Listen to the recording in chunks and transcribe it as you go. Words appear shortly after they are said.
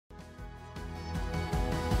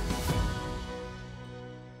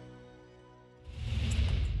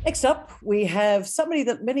Next up, we have somebody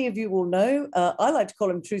that many of you will know. I like to call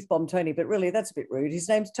him Truth Bomb Tony, but really that's a bit rude. His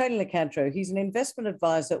name's Tony Locantro. He's an investment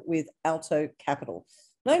advisor with Alto Capital.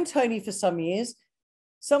 Known Tony for some years.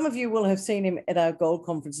 Some of you will have seen him at our gold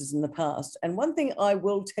conferences in the past. And one thing I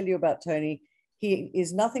will tell you about Tony, he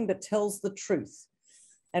is nothing but tells the truth.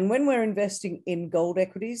 And when we're investing in gold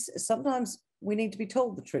equities, sometimes we need to be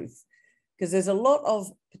told the truth, because there's a lot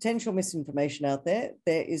of potential misinformation out there.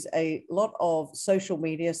 There is a lot of social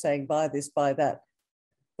media saying buy this, buy that.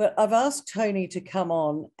 But I've asked Tony to come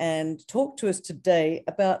on and talk to us today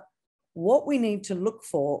about what we need to look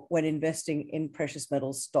for when investing in precious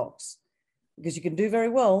metals stocks, because you can do very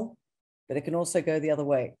well, but it can also go the other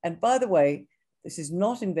way. And by the way, this is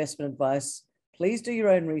not investment advice. Please do your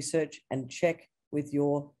own research and check with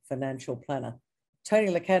your financial planner.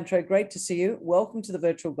 Tony Locantro, great to see you. Welcome to the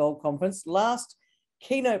Virtual Gold Conference. Last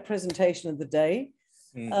keynote presentation of the day.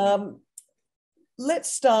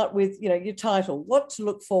 Let's start with your title, what to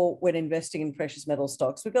look for when investing in precious metal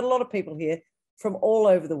stocks. We've got a lot of people here from all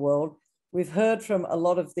over the world. We've heard from a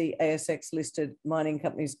lot of the ASX listed mining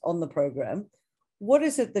companies on the program. What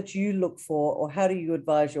is it that you look for, or how do you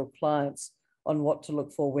advise your clients on what to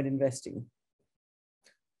look for when investing?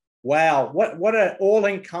 Wow, what an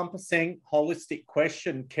all-encompassing, holistic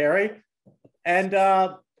question, Kerry. And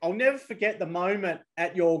I'll never forget the moment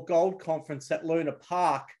at your gold conference at Luna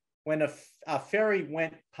Park when a ferry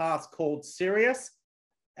went past called Sirius,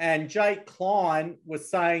 and Jake Klein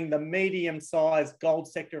was saying the medium-sized gold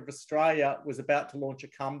sector of Australia was about to launch a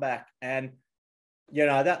comeback. And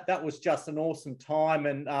that was just an awesome time.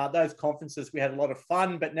 And those conferences, we had a lot of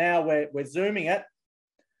fun, but now we're Zooming it.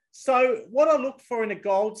 So what I look for in a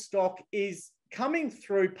gold stock is coming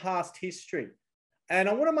through past history. And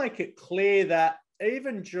I want to make it clear that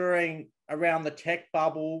even during around the tech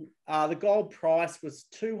bubble, the gold price was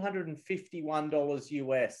 $251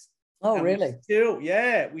 US. Oh, and really?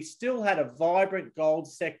 We still had a vibrant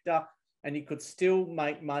gold sector, and you could still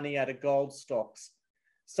make money out of gold stocks.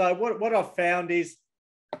 So what I've found is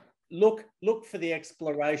look for the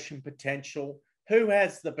exploration potential. Who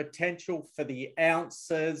has the potential for the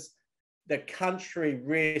ounces, the country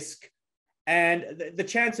risk, and the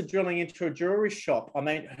chance of drilling into a jewelry shop? I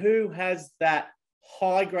mean, who has that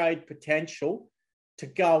high-grade potential to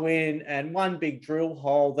go in and one big drill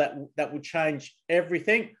hole that will change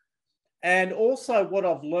everything? And also what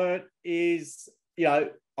I've learned is,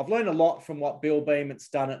 I've learned a lot from what Bill Beamon's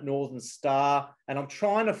done at Northern Star, and I'm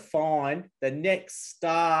trying to find the next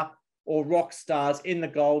star or rock stars in the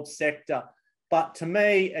gold sector. But to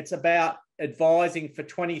me, it's about advising for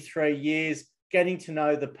 23 years, getting to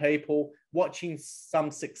know the people, watching some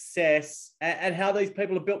success, and how these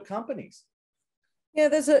people have built companies. Yeah,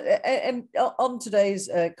 and on today's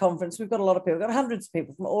conference, we've got a lot of people, we've got hundreds of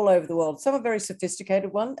people from all over the world. Some are very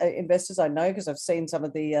sophisticated investors, I know, because I've seen some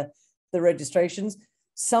of the registrations.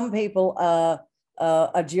 Some people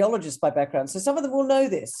are geologists by background, so some of them will know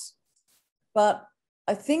this. But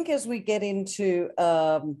I think as we get into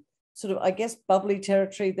sort of, I guess, bubbly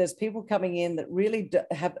territory, there's people coming in that really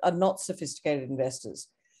are not sophisticated investors.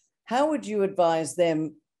 How would you advise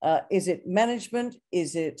them? Is it management?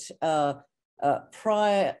 Is it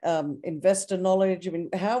prior investor knowledge? I mean,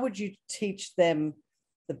 how would you teach them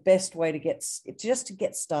the best way to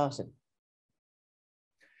get started?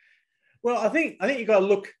 Well, I think you've got to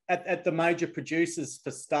look at the major producers for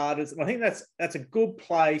starters. And I think that's a good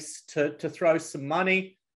place to throw some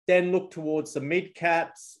money, then look towards the mid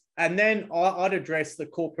caps. And then I'd address the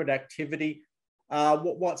corporate activity,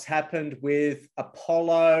 what's happened with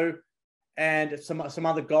Apollo and some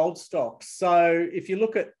other gold stocks. So if you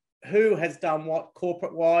look at who has done what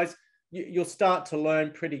corporate-wise, you'll start to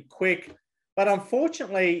learn pretty quick. But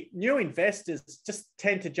unfortunately, new investors just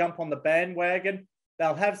tend to jump on the bandwagon.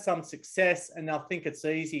 They'll have some success and they'll think it's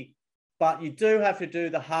easy. But you do have to do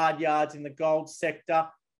the hard yards in the gold sector.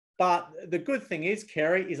 But the good thing is,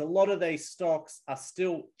 Kerry, is a lot of these stocks are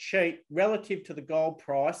still cheap relative to the gold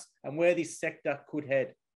price and where this sector could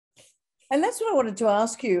head. And that's what I wanted to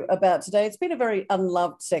ask you about today. It's been a very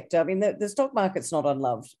unloved sector. I mean, the stock market's not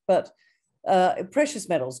unloved, but precious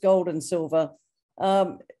metals, gold and silver,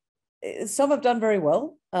 some have done very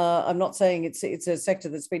well. I'm not saying it's a sector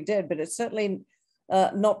that's been dead, but it's certainly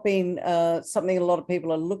not been something a lot of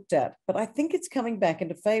people are looked at. But I think it's coming back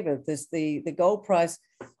into favor. The gold price.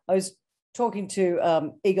 I was talking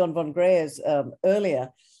to Egon von Greyers earlier,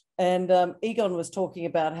 and Egon was talking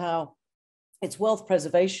about how it's wealth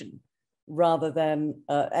preservation rather than,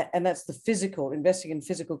 and that's the physical, investing in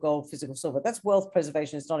physical gold, physical silver. That's wealth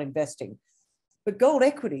preservation, it's not investing. But gold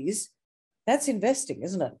equities, that's investing,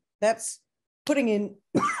 isn't it? That's putting in,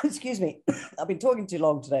 excuse me, I've been talking too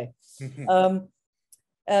long today.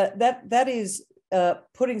 That is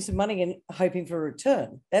putting some money in, hoping for a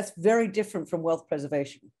return. That's very different from wealth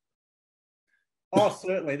preservation. Oh,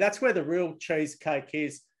 certainly. That's where the real cheesecake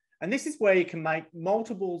is. And this is where you can make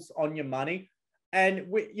multiples on your money. And,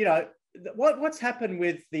 what's happened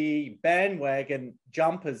with the bandwagon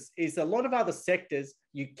jumpers is a lot of other sectors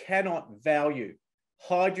you cannot value.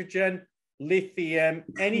 Hydrogen, lithium,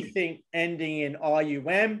 anything ending in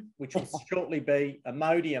IUM, which will shortly be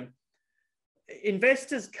ammonium.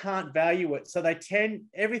 Investors can't value it. So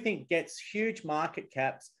everything gets huge market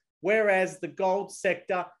caps, whereas the gold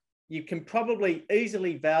sector, you can probably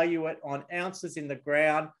easily value it on ounces in the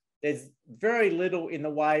ground. There's very little in the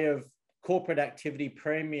way of corporate activity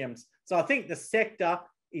premiums. So I think the sector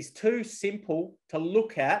is too simple to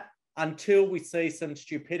look at until we see some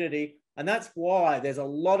stupidity. And that's why there's a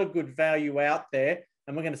lot of good value out there.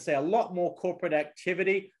 And we're going to see a lot more corporate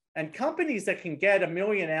activity and companies that can get 1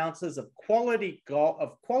 million ounces of quality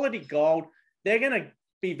gold. They're going to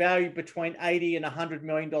be valued between $80 and $100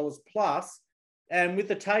 million plus. And with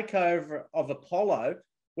the takeover of Apollo,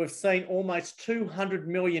 we've seen almost $200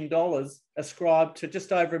 million ascribed to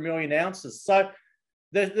just over 1 million ounces. So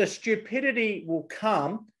the stupidity will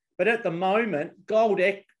come, but at the moment, gold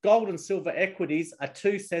and silver equities are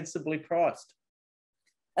too sensibly priced.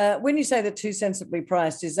 When you say they're too sensibly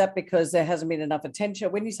priced, is that because there hasn't been enough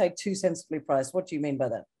attention? When you say too sensibly priced, what do you mean by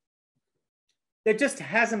that? There just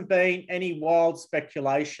hasn't been any wild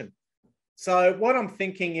speculation. So what I'm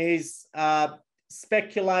thinking is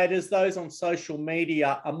speculators, those on social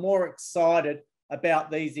media, are more excited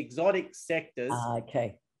about these exotic sectors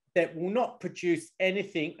that will not produce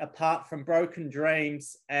anything apart from broken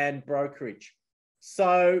dreams and brokerage.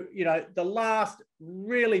 So, the last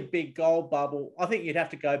really big gold bubble, I think you'd have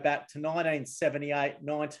to go back to 1978,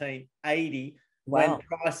 1980, when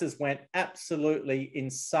prices went absolutely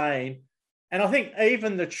insane. And I think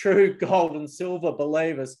even the true gold and silver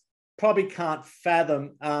believers probably can't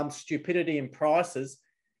fathom stupidity in prices.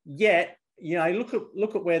 Yet, look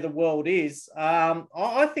at where the world is.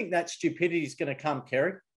 I think that stupidity is going to come,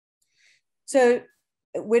 Kerry. So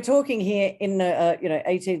we're talking here in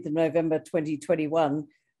 18th of November 2021.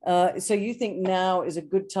 So you think now is a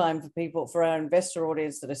good time for our investor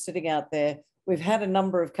audience that are sitting out there? We've had a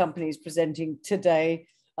number of companies presenting today.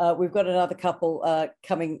 We've got another couple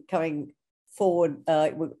coming forward.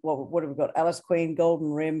 What have we got? Alice Queen,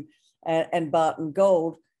 Golden Rim, and Barton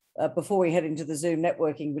Gold. Before we head into the Zoom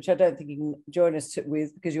networking, which I don't think you can join us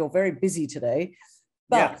with because you're very busy today.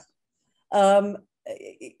 But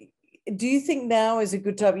do you think now is a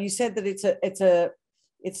good time? You said that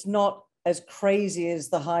it's not as crazy as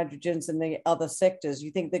the hydrogens and the other sectors. You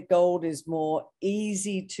think that gold is more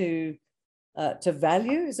easy to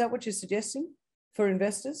value? Is that what you're suggesting for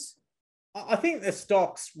investors? I think the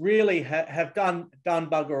stocks really have done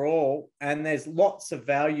bugger all, and there's lots of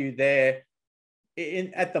value there.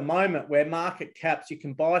 At the moment, where market caps, you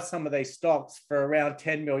can buy some of these stocks for around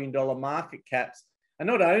 $10 million market caps. And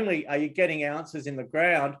not only are you getting ounces in the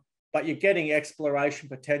ground, but you're getting exploration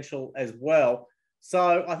potential as well.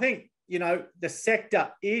 So I think, the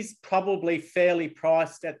sector is probably fairly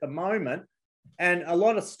priced at the moment. And a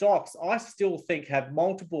lot of stocks, I still think, have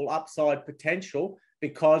multiple upside potential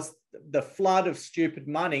because the flood of stupid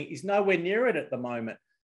money is nowhere near it at the moment.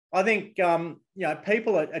 I think,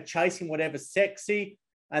 people are chasing whatever's sexy,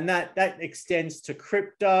 and that extends to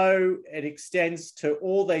crypto. It extends to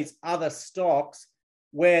all these other stocks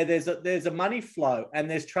where there's a money flow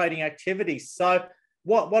and there's trading activity. So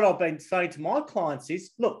what I've been saying to my clients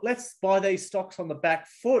is, look, let's buy these stocks on the back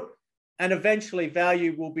foot and eventually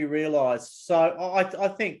value will be realized. So I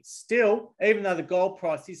think still, even though the gold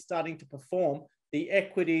price is starting to perform, the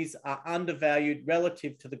equities are undervalued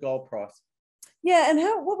relative to the gold price. Yeah, and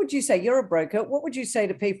what would you say? You're a broker. What would you say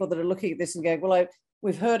to people that are looking at this and going, well,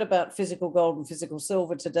 we've heard about physical gold and physical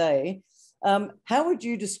silver today. How would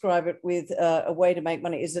you describe it with a way to make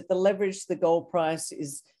money? Is it the leverage to the gold price?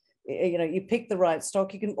 Is, you pick the right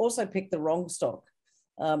stock. You can also pick the wrong stock.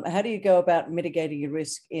 How do you go about mitigating your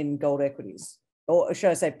risk in gold equities? Or should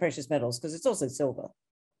I say precious metals? Because it's also silver.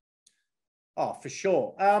 Oh, for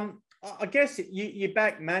sure. I guess you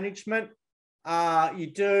back management. You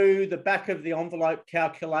do the back of the envelope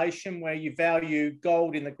calculation where you value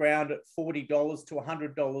gold in the ground at $40 to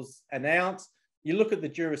 $100 an ounce. You look at the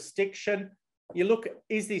jurisdiction. You look at,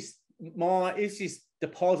 is this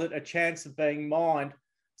deposit a chance of being mined?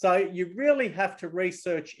 So you really have to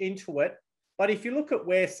research into it. But if you look at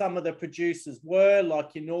where some of the producers were,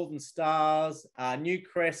 like your Northern Stars,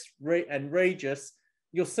 Newcrest and Regis,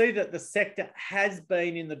 you'll see that the sector has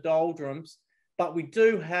been in the doldrums. but we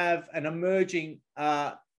do have an emerging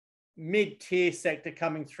mid-tier sector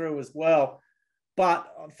coming through as well.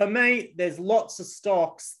 But for me, there's lots of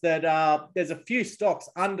stocks that there's a few stocks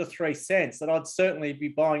under 3 cents that I'd certainly be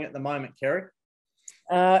buying at the moment, Kerry.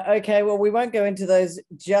 Okay, well, we won't go into those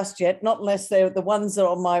just yet, not unless they're the ones that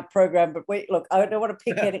are on my program. But look, I don't want to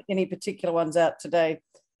pick any particular ones out today.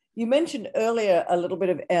 You mentioned earlier a little bit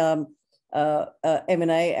of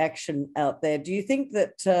M&A action out there. Do you think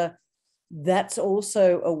that that's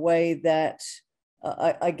also a way that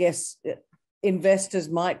I guess investors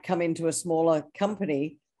might come into a smaller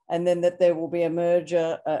company, and then that there will be a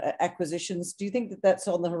merger, acquisitions? Do you think that that's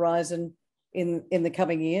on the horizon in the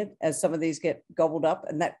coming year as some of these get gobbled up,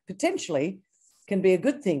 and that potentially can be a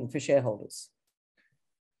good thing for shareholders?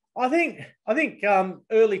 I think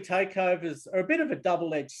early takeovers are a bit of a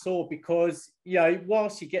double-edged sword because,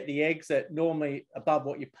 whilst you get the exit normally above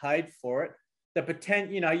what you paid for it, the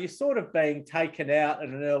potential, you're sort of being taken out at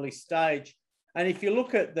an early stage. And if you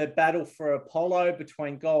look at the battle for Apollo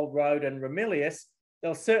between Gold Road and Ramilius,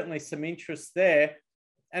 there's certainly some interest there.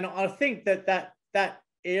 And I think that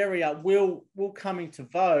area will come into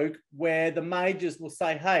vogue where the majors will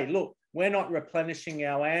say, hey, look, we're not replenishing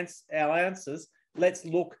our answers. Let's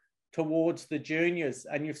look towards the juniors.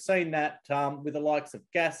 And you've seen that with the likes of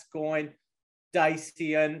Gascoigne,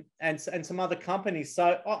 Dacian, and some other companies.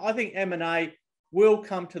 So I think M&A will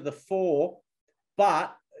come to the fore,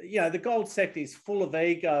 but the gold sector is full of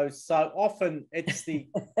egos. So often it's the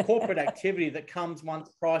corporate activity that comes once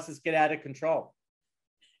prices get out of control.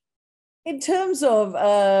 In terms of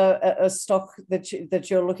a stock that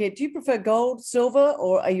you're looking at, do you prefer gold, silver,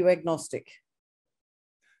 or are you agnostic?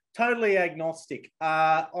 Totally agnostic.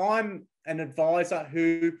 I'm an advisor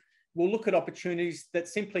who will look at opportunities that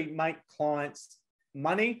simply make clients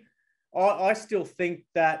money. I still think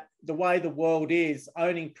that the way the world is,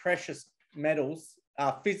 owning precious metals,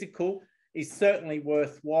 physical, is certainly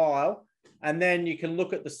worthwhile. And then you can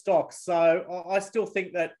look at the stocks. So I still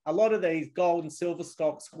think that a lot of these gold and silver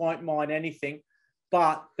stocks won't mind anything,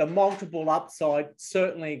 but the multiple upside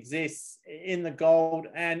certainly exists in the gold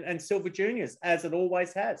and silver juniors, as it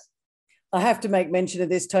always has. I have to make mention of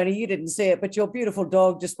this, Tony. You didn't see it, but your beautiful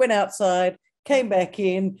dog just went outside, came back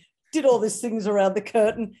in, did all these things around the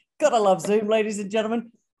curtain. Gotta love Zoom, ladies and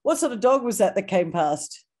gentlemen. What sort of dog was that came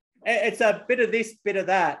past? It's a bit of this, bit of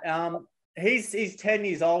that. He's 10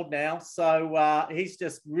 years old now, so he's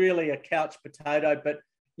just really a couch potato. But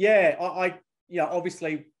yeah, I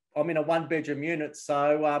obviously I'm in a 1-bedroom unit,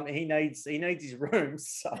 so he needs his room.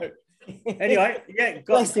 So anyway, yeah,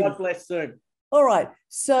 God bless Zoom. All right,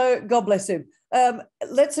 so God bless him.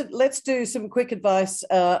 Let's do some quick advice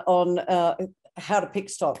on how to pick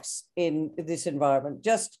stocks in this environment.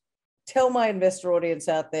 Just tell my investor audience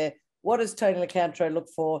out there, what does Tony Locantro look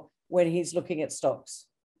for when he's looking at stocks?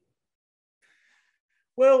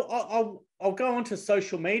 Well, I'll go onto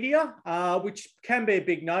social media, which can be a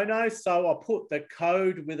big no-no. So I'll put the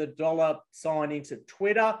code with $sign into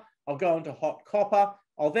Twitter. I'll go onto Hot Copper.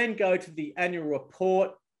 I'll then go to the annual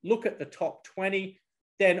report, look at the top 20.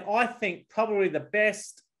 Then I think probably the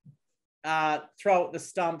best throw at the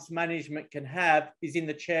stumps management can have is in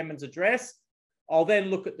the chairman's address. I'll then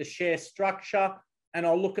look at the share structure and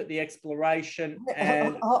I'll look at the exploration.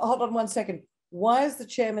 And hold on 1 second. Why is the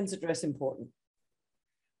chairman's address important?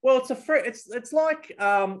 Well, it's like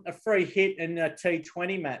a free hit in a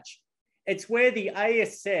T20 match. It's where the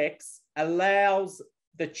ASX allows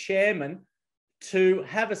the chairman to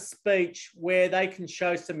have a speech where they can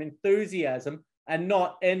show some enthusiasm and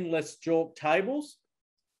not endless jalk tables.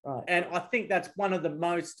 Right. And I think that's one of the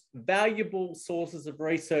most valuable sources of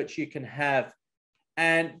research you can have.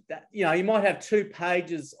 And, you might have 2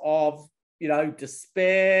 pages of,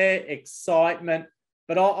 despair, excitement,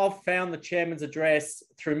 but I've found the chairman's address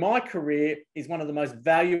through my career is one of the most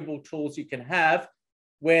valuable tools you can have,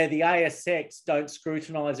 where the ASX don't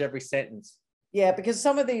scrutinise every sentence. Yeah, because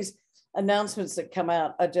some of these announcements that come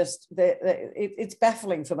out are just, it's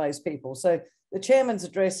baffling for most people. So the chairman's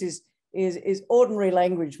address is ordinary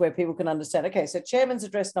language where people can understand. Okay, so chairman's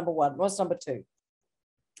address number 1. What's number 2?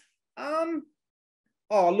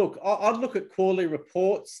 Look, I'd look at quarterly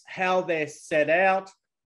reports, how they're set out.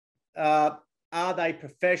 Are they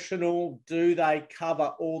professional? Do they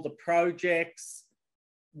cover all the projects?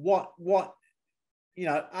 What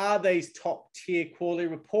are these top tier quarterly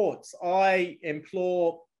reports? I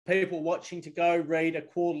implore people watching to go read a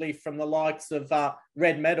quarterly from the likes of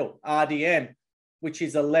Red Metal, RDM, which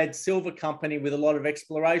is a lead silver company with a lot of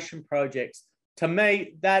exploration projects. To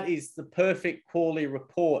me, that is the perfect quarterly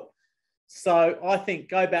report. So I think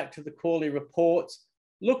go back to the quarterly reports,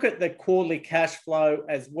 look at the quarterly cash flow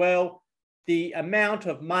as well. the amount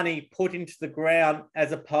of money put into the ground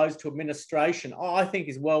as opposed to administration, I think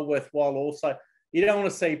is well worthwhile also. You don't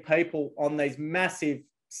want to see people on these massive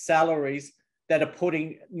salaries that are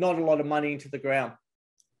putting not a lot of money into the ground.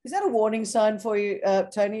 Is that a warning sign for you,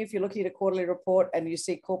 Tony, if you're looking at a quarterly report and you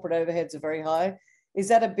see corporate overheads are very high? Is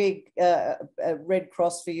that a big a red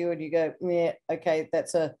cross for you and you go, yeah, okay,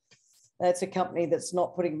 that's a company that's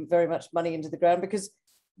not putting very much money into the ground? Because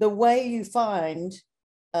the way you find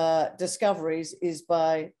discoveries is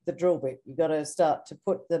by the drill bit. You've got to start to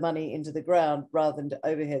put the money into the ground rather than to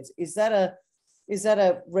overheads. Is that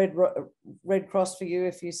a red cross for you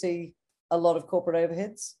if you see a lot of corporate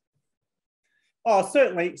overheads? Oh,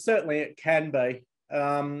 certainly it can be.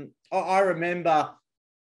 I remember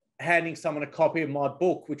handing someone a copy of my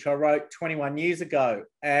book, which I wrote 21 years ago,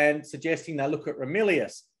 and suggesting they look at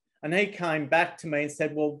Ramilius. And he came back to me and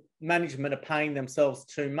said, well, management are paying themselves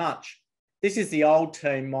too much. This is the old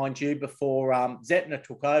team, mind you, before Zettner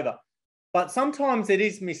took over. But sometimes it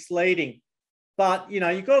is misleading. But,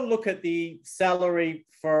 you've got to look at the salary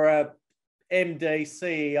for a MD,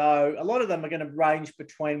 CEO. A lot of them are going to range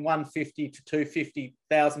between 150 to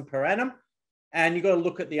 250,000 per annum. And you've got to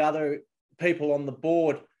look at the other people on the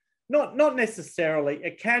board. Not necessarily.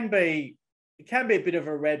 It can be a bit of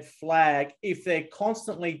a red flag if they're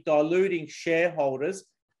constantly diluting shareholders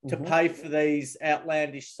to pay for these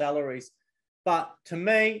outlandish salaries. But to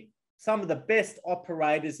me, some of the best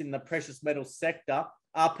operators in the precious metals sector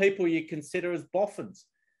are people you consider as boffins.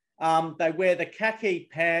 They wear the khaki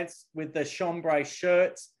pants with the chambray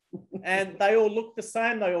shirts, and they all look the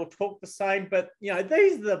same. They all talk the same. But,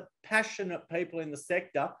 these are the passionate people in the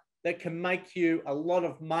sector that can make you a lot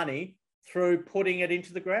of money through putting it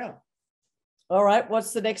into the ground. All right.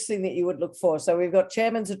 What's the next thing that you would look for? So we've got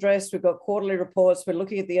chairman's address, we've got quarterly reports, we're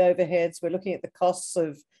looking at the overheads, we're looking at the costs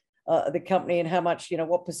of the company and how much,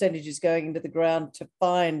 what percentage is going into the ground to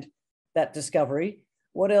find that discovery.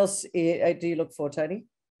 What else do you look for, Tony?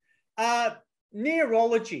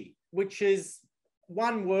 Neurology, which is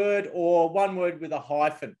one word or one word with a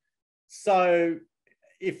hyphen. So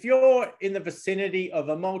if you're in the vicinity of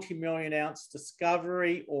a multi-million ounce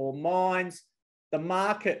discovery or mines, the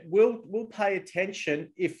market will pay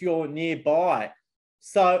attention if you're nearby.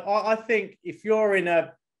 So I think if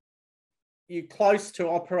you're close to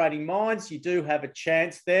operating mines, you do have a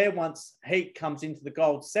chance there once heat comes into the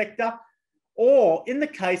gold sector. Or in the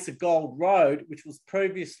case of Gold Road, which was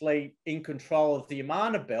previously in control of the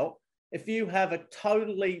Yamana belt, if you have a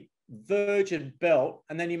totally virgin belt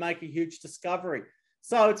and then you make a huge discovery.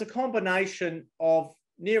 So it's a combination of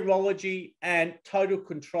neurology and total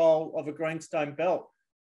control of a greenstone belt.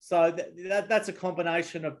 So that's a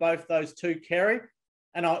combination of both those two, Kerry.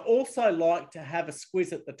 And I also like to have a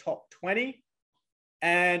squiz at the top 20.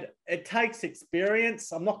 And it takes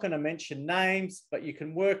experience. I'm not going to mention names, but you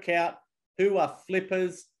can work out who are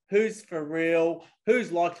flippers, who's for real,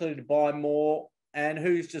 who's likely to buy more, and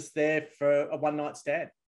who's just there for a one-night stand.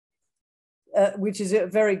 Which is a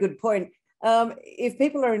very good point. If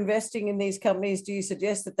people are investing in these companies, do you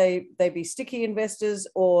suggest that they be sticky investors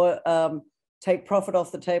or take profit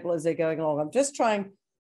off the table as they're going along? I'm just trying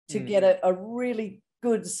to get a really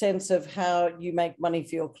good sense of how you make money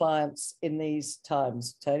for your clients in these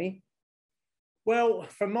times, Tony. Well,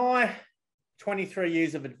 from my 23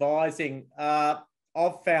 years of advising,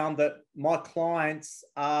 I've found that my clients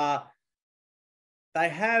they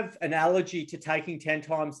have an allergy to taking 10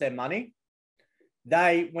 times their money.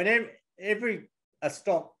 Whenever a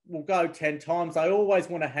stock will go 10 times, they always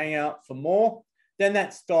want to hang out for more. Then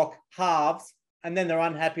that stock halves, and then they're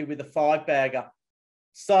unhappy with the 5-bagger.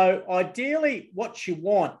 So ideally, what you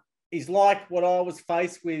want is like what I was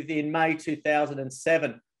faced with in May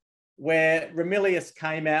 2007, where Ramilius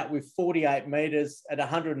came out with 48 metres at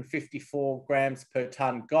 154 grams per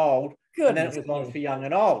tonne gold. Goodness, and then it was on for young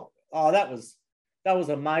and old. Oh, that was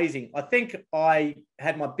amazing. I think I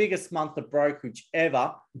had my biggest month of brokerage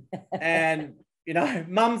ever. And,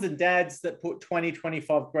 mums and dads that put 20,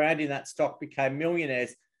 25 grand in that stock became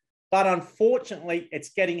millionaires. But unfortunately, it's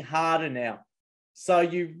getting harder now. So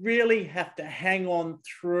you really have to hang on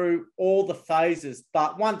through all the phases.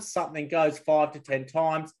 But once something goes 5 to 10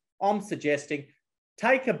 times, I'm suggesting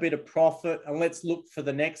take a bit of profit and let's look for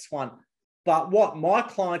the next one. But what my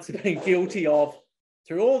clients have been guilty of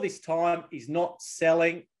through all this time is not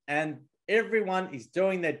selling, and everyone is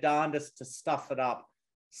doing their darndest to stuff it up.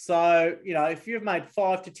 So, if you've made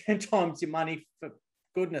 5 to 10 times your money, for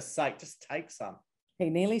goodness sake, just take some. He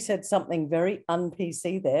nearly said something very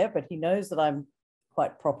un-PC there, but he knows that I'm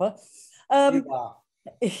quite proper. You are.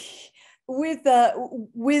 With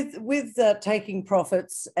taking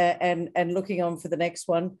profits and looking on for the next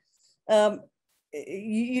one,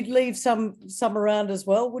 you'd leave some around as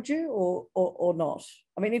well, would you, or not?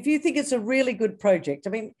 I mean, if you think it's a really good project, I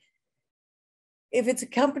mean, if it's a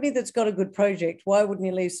company that's got a good project, why wouldn't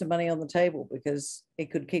you leave some money on the table? Because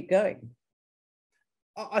it could keep going.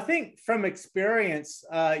 I think from experience,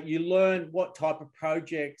 you learn what type of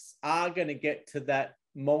projects are going to get to that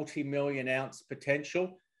multi-million ounce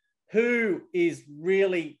potential, who is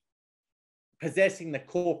really possessing the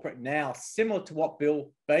corporate now, similar to what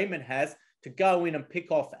Bill Beeman has, to go in and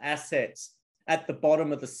pick off assets at the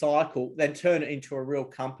bottom of the cycle, then turn it into a real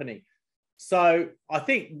company. So I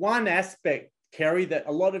think one aspect, Kerry, that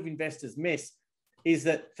a lot of investors miss is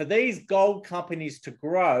that for these gold companies to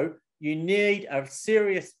grow, you need a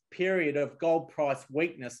serious period of gold price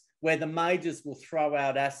weakness where the majors will throw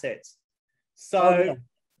out assets. So,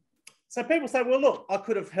 so people say, well, look, I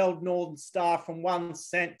could have held Northern Star from 1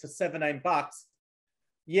 cent to $17.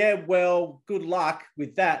 Yeah, well, good luck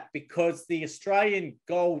with that, because the Australian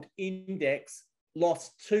gold index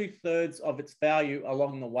lost 2/3 of its value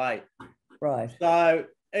along the way. Right. So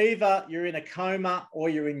either you're in a coma or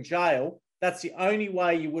you're in jail. That's the only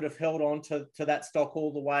way you would have held on to that stock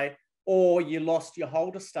all the way, or you lost your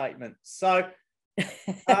holder statement. So,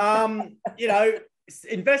 you know,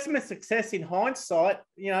 investment success in hindsight,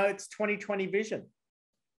 you know, it's 20/20 vision.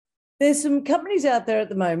 There's some companies out there at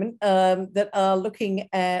the moment that are looking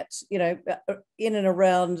at, you know, in and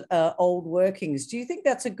around old workings. Do you think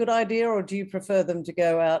that's a good idea, or do you prefer them to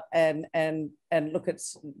go out and look at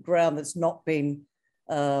ground that's not been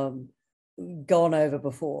gone over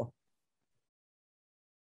before?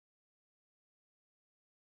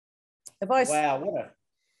 Wow,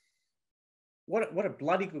 what a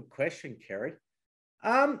bloody good question, Kerry.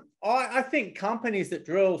 I think companies that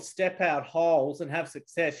drill step out holes and have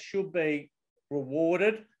success should be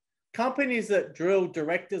rewarded. Companies that drill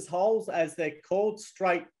directors' holes, as they're called,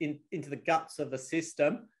 straight into the guts of a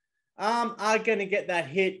system, are going to get that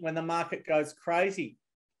hit when the market goes crazy.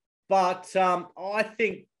 But I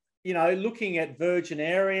think, you know, looking at virgin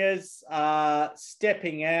areas,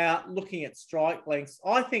 stepping out, looking at strike lengths,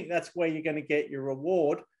 I think that's where you're going to get your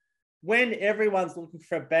reward. When everyone's looking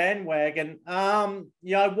for a bandwagon,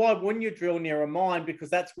 you know, why wouldn't you drill near a mine? Because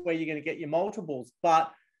that's where you're going to get your multiples.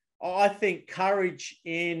 But I think courage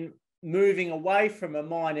in moving away from a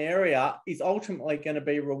mine area is ultimately going to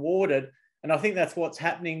be rewarded. And I think that's what's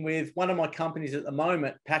happening with one of my companies at the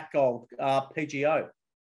moment, Pac Gold, PGO.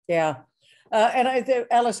 Yeah. And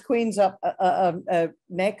Alice Queen's up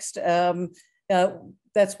next.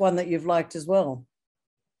 That's one that you've liked as well.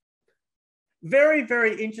 Very,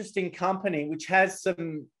 very interesting company, which has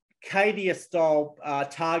some Cadia-style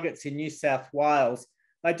targets in New South Wales.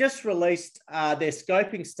 They just released their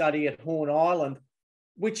scoping study at Horn Island,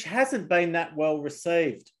 which hasn't been that well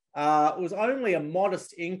received. It was only a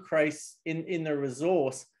modest increase in the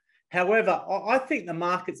resource. However, I think the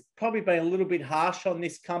market's probably been a little bit harsh on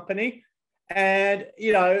this company. And,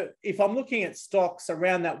 you know, if I'm looking at stocks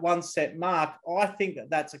around that 1 cent mark, I think that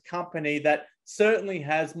that's a company that certainly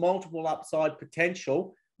has multiple upside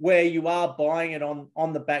potential where you are buying it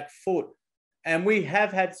on the back foot. And we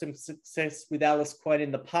have had some success with Alice Queen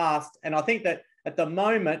in the past. And I think that at the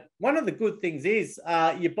moment, one of the good things is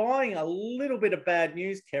you're buying a little bit of bad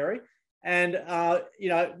news, Kerry. And, you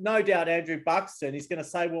know, no doubt Andrew Buxton is going to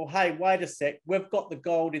say, well, hey, wait a sec, we've got the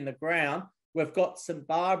gold in the ground. We've got St.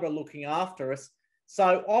 Barbara looking after us.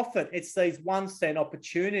 So often it's these 1 cent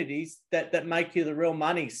opportunities that make you the real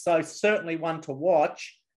money. So certainly one to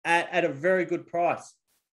watch at a very good price.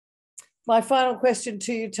 My final question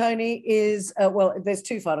to you, Tony, is, well, there's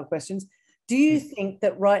two final questions. Do you think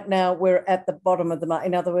that right now we're at the bottom of the market?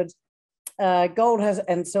 In other words, gold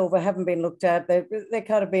and silver haven't been looked at. They're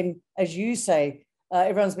kind of been, as you say,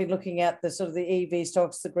 everyone's been looking at the sort of the EV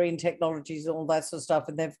stocks, the green technologies, all that sort of stuff,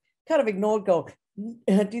 and they've kind of ignored gold.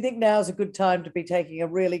 Do you think now is a good time to be taking a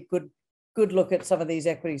really good look at some of these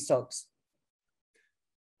equity stocks?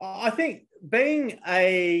 I think being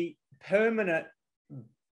a permanent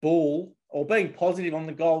bull or being positive on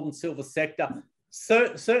the gold and silver sector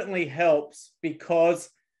certainly helps, because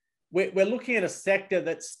we're looking at a sector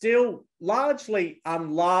that's still largely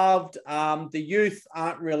unloved. The youth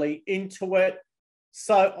aren't really into it.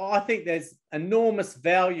 So I think there's enormous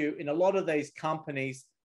value in a lot of these companies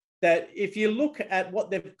that if you look at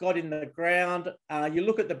what they've got in the ground, you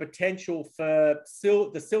look at the potential for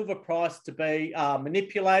the silver price to be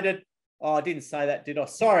manipulated. Oh, I didn't say that, did I?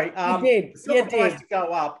 Sorry. You did. The silver price to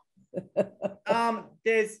go up.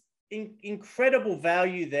 There's incredible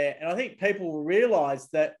value there. And I think people will realise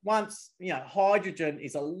that once, you know, hydrogen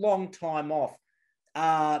is a long time off.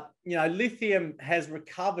 You know, lithium has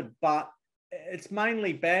recovered, but it's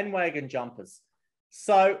mainly bandwagon jumpers.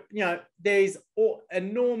 So, there's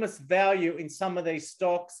enormous value in some of these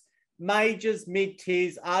stocks. Majors,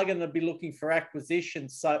 mid-tiers are going to be looking for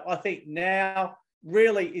acquisitions. So I think now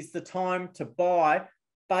really is the time to buy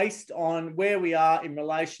based on where we are in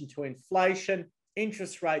relation to inflation.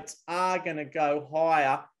 Interest rates are going to go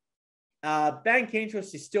higher. Bank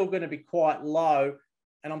interest is still going to be quite low.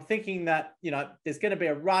 And I'm thinking that, there's going to be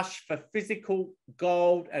a rush for physical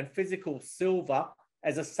gold and physical silver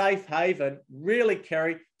as a safe haven, really,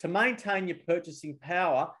 Kerry, to maintain your purchasing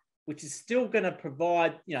power, which is still going to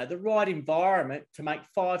provide, the right environment to make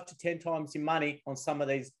 5 to 10 times your money on some of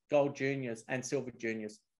these gold juniors and silver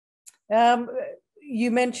juniors.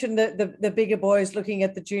 You mentioned the bigger boys looking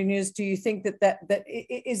at the juniors. Do you think that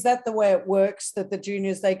is that the way it works? That the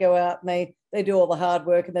juniors, they go out and they do all the hard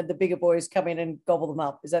work, and then the bigger boys come in and gobble them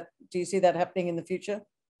up? Do you see that happening in the future?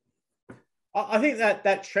 I think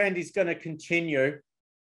that trend is going to continue,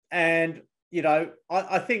 and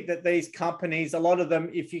I think that these companies, a lot of them,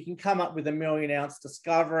 if you can come up with $1 million ounce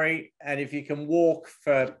discovery, and if you can walk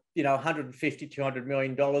for $150, $200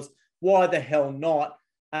 million, why the hell not?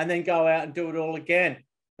 And then go out and do it all again.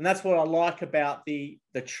 And that's what I like about the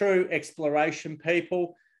true exploration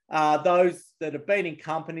people, those that have been in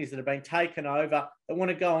companies that have been taken over, that want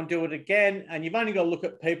to go and do it again. And you've only got to look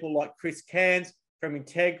at people like Chris Cairns from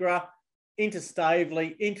Integra, into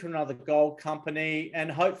Stavely, into another gold company, and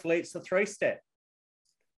hopefully it's a 3-step.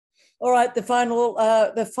 All right, the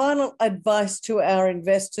final advice to our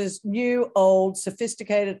investors, new, old,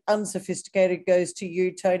 sophisticated, unsophisticated, goes to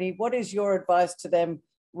you, Tony. What is your advice to them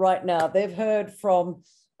right now? They've heard from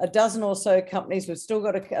a dozen or so companies. We've still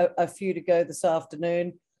got a few to go this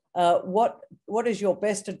afternoon. What is your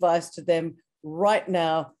best advice to them right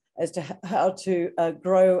now as to how to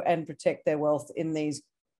grow and protect their wealth in these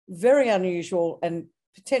very unusual and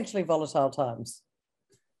potentially volatile times?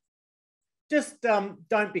 Just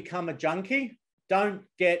don't become a junkie. Don't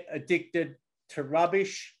get addicted to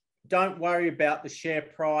rubbish. Don't worry about the share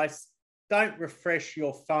price. Don't refresh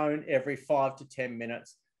your phone every 5 to 10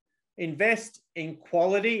 minutes. Invest in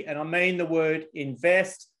quality, and I mean the word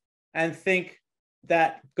invest, and think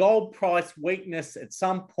that gold price weakness at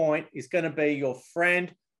some point is going to be your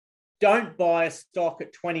friend. Don't buy a stock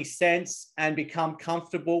at 20 cents and become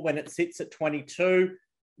comfortable when it sits at 22,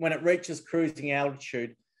 when it reaches cruising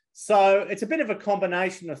altitude. So it's a bit of a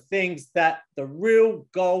combination of things that the real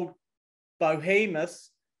gold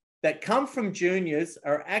behemoths that come from juniors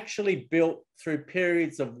are actually built through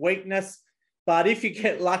periods of weakness. But if you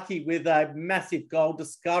get lucky with a massive gold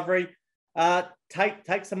discovery,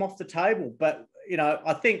 take some off the table. But,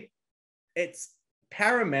 I think it's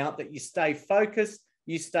paramount that you stay focused,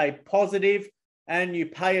 you stay positive, and you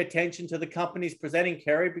pay attention to the companies presenting,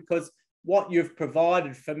 Kerry, because what you've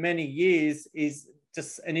provided for many years is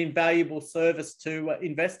just an invaluable service to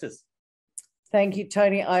investors. Thank you,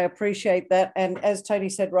 Tony. I appreciate that. And as Tony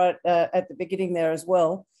said right at the beginning there as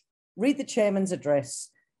well, read the chairman's address,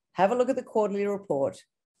 have a look at the quarterly report,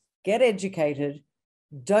 get educated.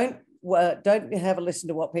 Don't have a listen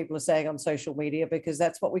to what people are saying on social media, because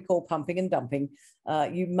that's what we call pumping and dumping.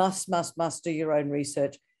 You must do your own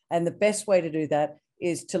research. And the best way to do that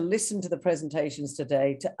is to listen to the presentations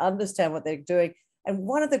today, to understand what they're doing. And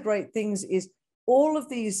one of the great things is all of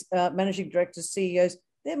these managing directors, CEOs,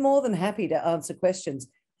 they're more than happy to answer questions.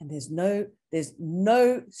 And there's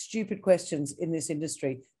no stupid questions in this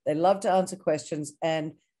industry. They love to answer questions,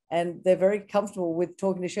 and they're very comfortable with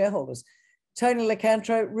talking to shareholders. Tony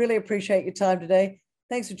Locantro, really appreciate your time today.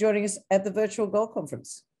 Thanks for joining us at the Virtual Gold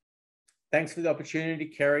Conference. Thanks for the opportunity,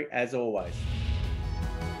 Kerry, as always.